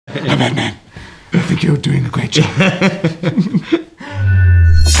Man, I think you're doing a great job.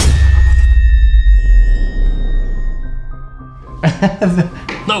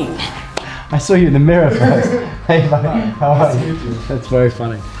 No. I saw you in the mirror first. Hey, buddy, how are you? That's very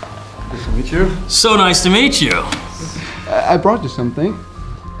funny. Nice to meet you. So nice to meet you. I brought you something.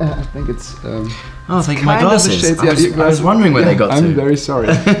 I think it's. Oh, thank you. My glasses. I was wondering where they got to. I'm very sorry.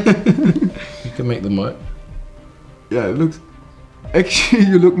 You can make them work. Yeah, it looks. Actually,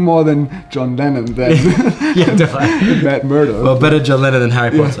 you look more than John Lennon than Yeah, definitely. Matt Murdock. Well, better John Lennon than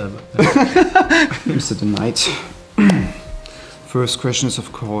Harry Potter. Mr. DeKnight. First question is,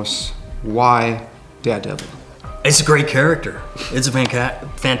 of course, why Daredevil? It's a great character. It's a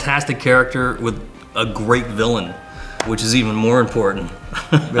fantastic character with a great villain, which is even more important.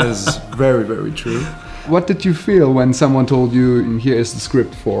 That is very, very true. What did you feel when someone told you, here is the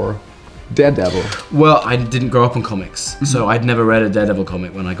script for Daredevil? Well, I didn't grow up on comics, so I'd never read a Daredevil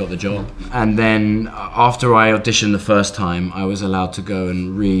comic when I got the job. And then after I auditioned the first time, I was allowed to go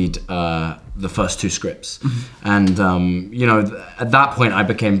and read the first 2 scripts. And you know, at that point I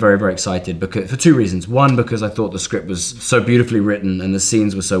became very, very excited for 2 reasons. One, because I thought the script was so beautifully written and the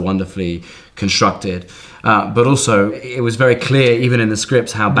scenes were so wonderfully constructed. But also, it was very clear, even in the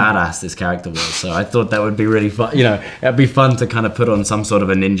scripts, how badass this character was. So I thought that would be really fun. You know, it'd be fun to kind of put on some sort of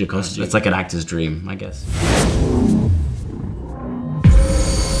a ninja costume. It's like an actor's dream, I guess.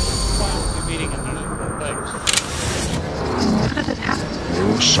 How did it happen? It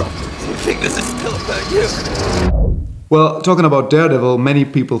was something. You think this is still about you? Well, talking about Daredevil, many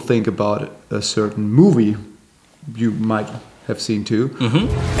people think about a certain movie you might have seen too.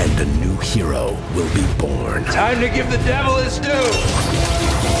 And a new hero will be born. Time to give the devil his due!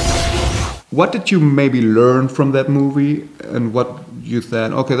 What did you maybe learn from that movie, and what you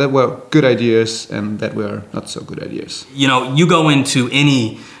thought, okay, that were good ideas and that were not so good ideas? You know, you go into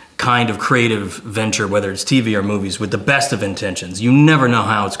any kind of creative venture, whether it's TV or movies, with the best of intentions. You never know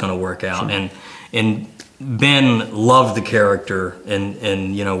how it's going to work out. Sure. And Ben loved the character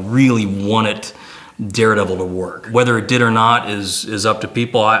and you know, really wanted Daredevil to work. Whether it did or not is up to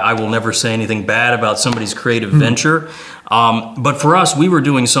people. I will never say anything bad about somebody's creative venture. But for us, we were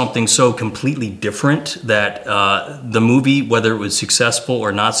doing something so completely different that the movie, whether it was successful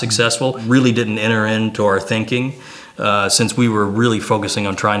or not successful, really didn't enter into our thinking. Since we were really focusing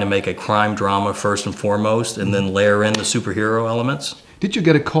on trying to make a crime drama first and foremost, and then layer in the superhero elements. Did you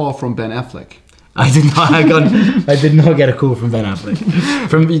get a call from Ben Affleck? I did not. I did not get a call from Ben Affleck.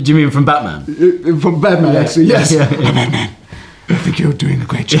 Do you mean from Batman? From Batman, actually. Yes. Yeah. Man, I think you're doing a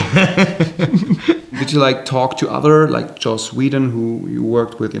great job. Did you like talk to other, like Joss Whedon, who you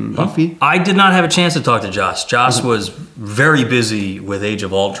worked with in Buffy? I did not have a chance to talk to Joss. Joss was very busy with Age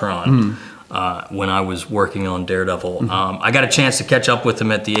of Ultron. When I was working on Daredevil. I got a chance to catch up with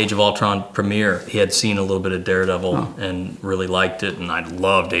him at the Age of Ultron premiere. He had seen a little bit of Daredevil and really liked it, and I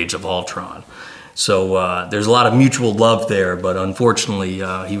loved Age of Ultron. So there's a lot of mutual love there, but unfortunately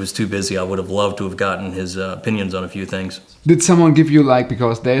he was too busy. I would have loved to have gotten his opinions on a few things. Did someone give you, like,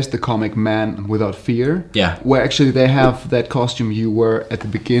 because there's the comic Man Without Fear, yeah, where actually they have that costume you were at the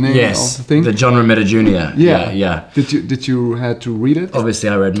beginning of the thing? The John Romita Jr. Yeah. Did you had to read it? Obviously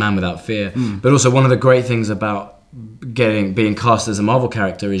I read Man Without Fear, but also one of the great things about being cast as a Marvel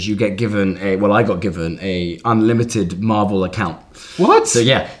character is you get given I got given a unlimited Marvel account. What? So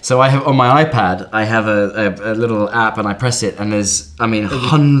yeah, so I have on my iPad, I have a little app and I press it and there's, I mean,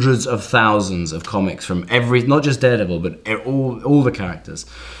 hundreds of thousands of comics from not just Daredevil, but all the characters.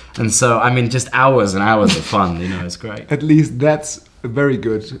 And so, I mean, just hours and hours of fun, you know, it's great. At least that's a very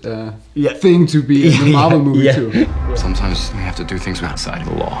good thing to be in a Marvel movie too. Sometimes we have to do things outside of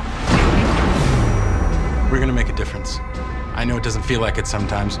the law. We're gonna make a difference. I know it doesn't feel like it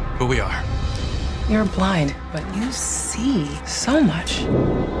sometimes, but we are. You're blind, but you see so much.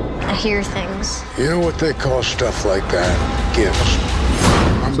 I hear things. You know what they call stuff like that?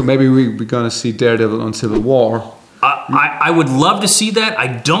 Gifts. So maybe we're gonna see Daredevil on Civil War. I would love to see that. I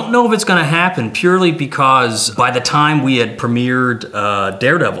don't know if it's going to happen purely because by the time we had premiered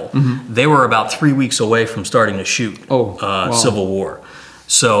Daredevil, they were about 3 weeks away from starting to shoot Civil War.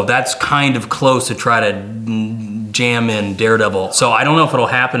 So that's kind of close to try to jam in Daredevil. So I don't know if it'll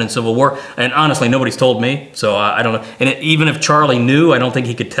happen in Civil War. And honestly, nobody's told me, so I don't know. And even if Charlie knew, I don't think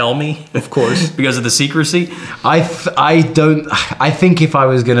he could tell me. Of course, because of the secrecy. I think if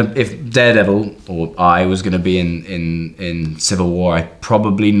Daredevil or I was gonna be in Civil War, I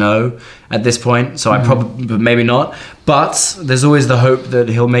probably know at this point. So I probably, maybe not. But there's always the hope that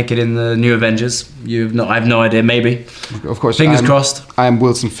he'll make it in the new Avengers. I have no idea, maybe. Of course. Fingers crossed. I'm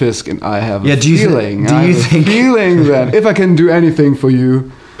Wilson Fisk and I have a feeling. Do you think that if I can do anything for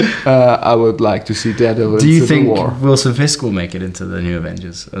you, I would like to see Daredevil. Do you in think War. Wilson Fisk will make it into the New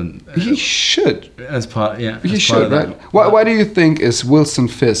Avengers? He should. As part, yeah. He should, right? Why do you think is Wilson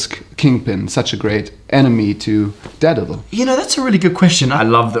Fisk, Kingpin, such a great enemy to Daredevil? You know, that's a really good question. I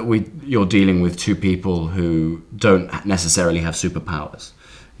love that you're dealing with two people who don't necessarily have superpowers.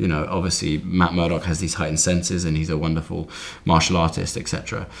 You know, obviously Matt Murdock has these heightened senses and he's a wonderful martial artist,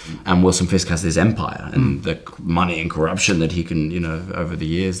 etc. And Wilson Fisk has this empire and the money and corruption that he can, you know, over the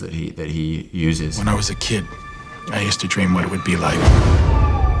years that he uses. When I was a kid, I used to dream what it would be like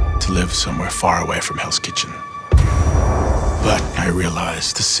to live somewhere far away from Hell's Kitchen. But I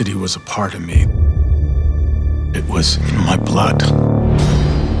realized the city was a part of me. It was in my blood.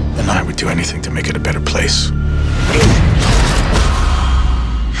 And I would do anything to make it a better place.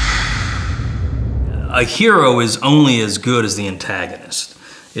 A hero is only as good as the antagonist.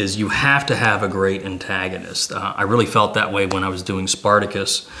 You have to have a great antagonist. I really felt that way when I was doing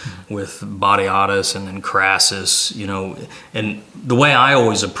Spartacus with Batiatus and then Crassus, you know. And the way I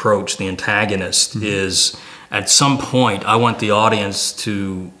always approach the antagonist is, at some point, I want the audience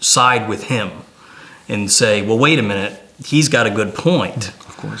to side with him and say, well, wait a minute, he's got a good point.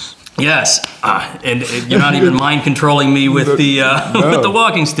 Of course. Yes, and you're not even mind controlling me with with the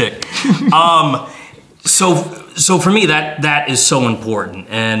walking stick. So for me, that is so important.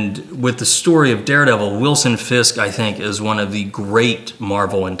 And with the story of Daredevil, Wilson Fisk, I think, is one of the great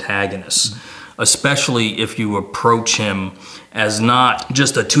Marvel antagonists, especially if you approach him as not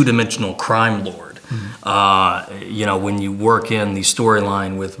just a two-dimensional crime lord. You know, when you work in the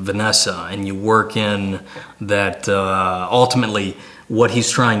storyline with Vanessa and you work in that ultimately what he's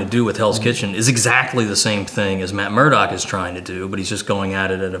trying to do with Hell's Kitchen is exactly the same thing as Matt Murdock is trying to do, but he's just going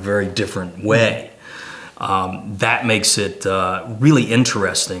at it in a very different way. That makes it really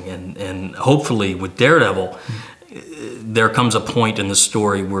interesting, and hopefully with Daredevil, there comes a point in the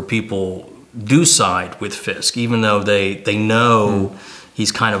story where people do side with Fisk, even though they know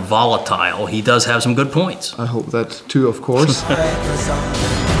he's kind of volatile. He does have some good points. I hope that too, of course.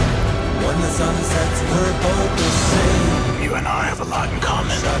 You and I have a lot in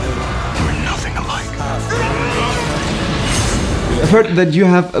common. We're nothing alike. I've heard that you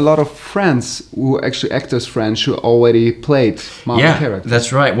have a lot of friends who actually actors friends who already played Marvel characters.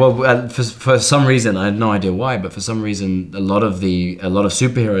 That's right. Well, for some reason, I had no idea why, but for some reason, a lot of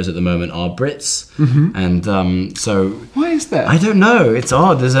superheroes at the moment are Brits, and so why is that? I don't know. It's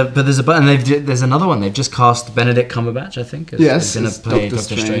odd. There's another one. They've just cast Benedict Cumberbatch, I think. Yes, going to play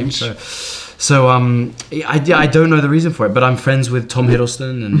Doctor Strange. So I don't know the reason for it, but I'm friends with Tom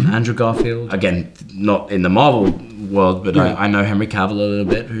Hiddleston and Andrew Garfield. Again, not in the Marvel world, but I know Henry Cavill a little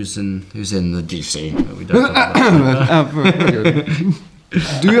bit, who's in the DC. We don't talk about that.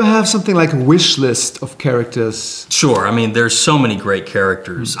 Do you have something like a wish list of characters? Sure. I mean, there's so many great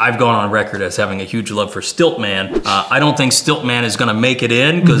characters. I've gone on record as having a huge love for Stiltman. I don't think Stiltman is going to make it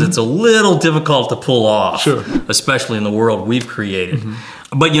in because it's a little difficult to pull off, especially in the world we've created.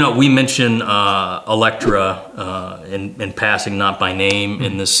 But, you know, we mentioned Elektra in passing, not by name,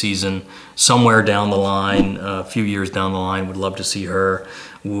 in this season. Somewhere down the line, a few years down the line, would love to see her.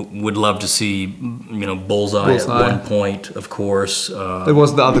 Would love to see, you know, Bullseye at one point, of course. That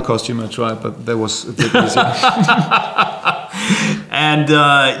was the other costume I tried, but that was a bit easier. And,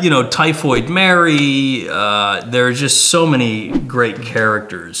 you know, Typhoid Mary. There are just so many great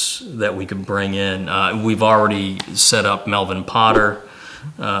characters that we could bring in. We've already set up Melvin Potter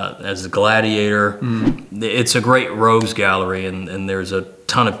as the Gladiator. It's a great rogues gallery, and there's a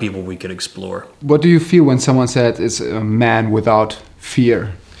ton of people we could explore. What do you feel when someone said it's a man without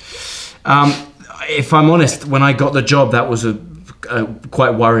fear? If I'm honest, when I got the job, that was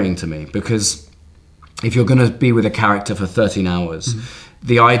quite worrying to me, because if you're going to be with a character for 13 hours,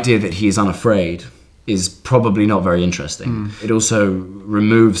 the idea that he is unafraid is probably not very interesting. It also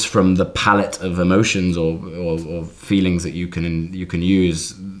removes from the palette of emotions or feelings that you can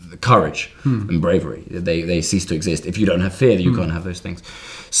use courage and bravery. They cease to exist. If you don't have fear, you can't have those things.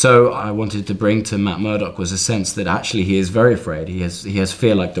 So I wanted to bring to Matt Murdock was a sense that actually he is very afraid. He has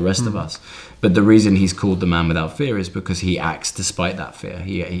fear like the rest of us. But the reason he's called the man without fear is because he acts despite that fear.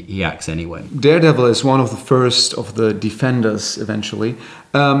 He acts anyway. Daredevil is one of the first of the Defenders eventually.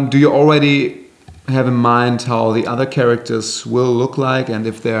 Do you already have in mind how the other characters will look like and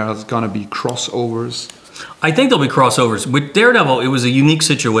if there's gonna be crossovers? I think there'll be crossovers. With Daredevil, it was a unique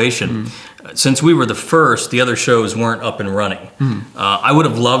situation. since we were the first, the other shows weren't up and running. I would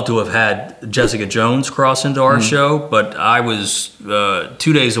have loved to have had Jessica Jones cross into our show, but I was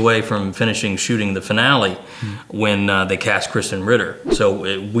 2 days away from finishing shooting the finale when they cast Kristen Ritter.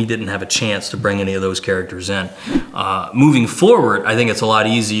 So we didn't have a chance to bring any of those characters in. Moving forward, I think it's a lot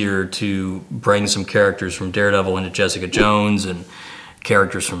easier to bring some characters from Daredevil into Jessica Jones, and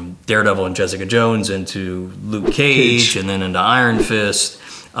characters from Daredevil and Jessica Jones into Luke Cage. And then into Iron Fist.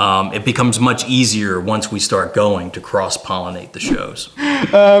 It becomes much easier once we start going to cross-pollinate the shows.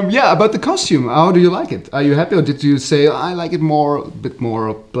 Yeah, about the costume, how do you like it? Are you happy, or did you say, I like it a bit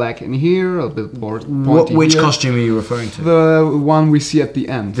more black in here, a bit more pointy Which here? costume are you referring to? The one we see at the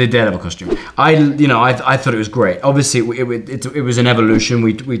end. The Daredevil costume. I thought it was great. Obviously, it was an evolution.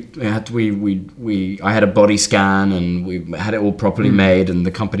 I had a body scan, and we had it all properly made, and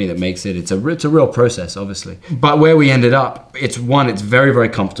the company that makes it, it's a real process, obviously. But where we ended up, it's very, very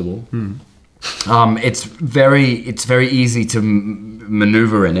comfortable. It's very easy to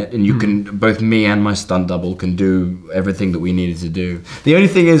maneuver in it, and you can, both me and my stunt double can do everything that we needed to do. The only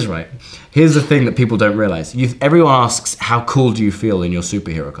thing is, right, here's the thing that people don't realize. Everyone asks, how cool do you feel in your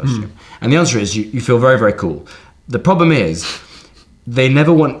superhero costume? And the answer is, you feel very, very cool. The problem is, they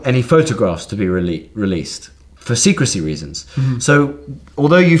never want any photographs to be released for secrecy reasons. So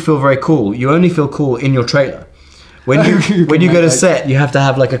although you feel very cool, you only feel cool in your trailer. When you go to set, you have to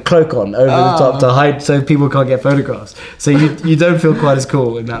have like a cloak on over the top to hide, so people can't get photographs. So you don't feel quite as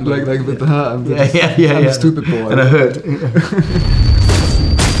cool in that. Like with the hair. I'm a stupid boy. And a hood.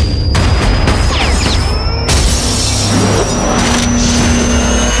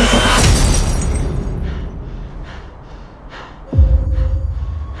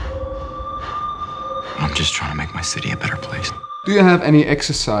 I'm just trying to make my city a better place. Do you have any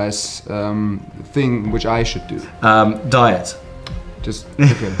exercise thing which I should do? Diet. Just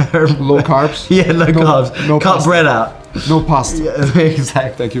low carbs? Yeah, low carbs. No Cut pasta. bread out. No pasta. Yeah,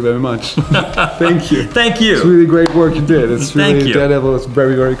 exactly. Thank you very much. Thank you. Thank you. It's really great work you did. It's Thank really you. Daredevil. It's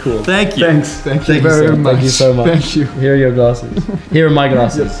very, very cool. Thank you. Thanks. Thank you very much. Thank you so much. Thank you. Here are your glasses. Here are my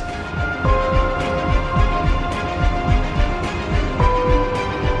glasses.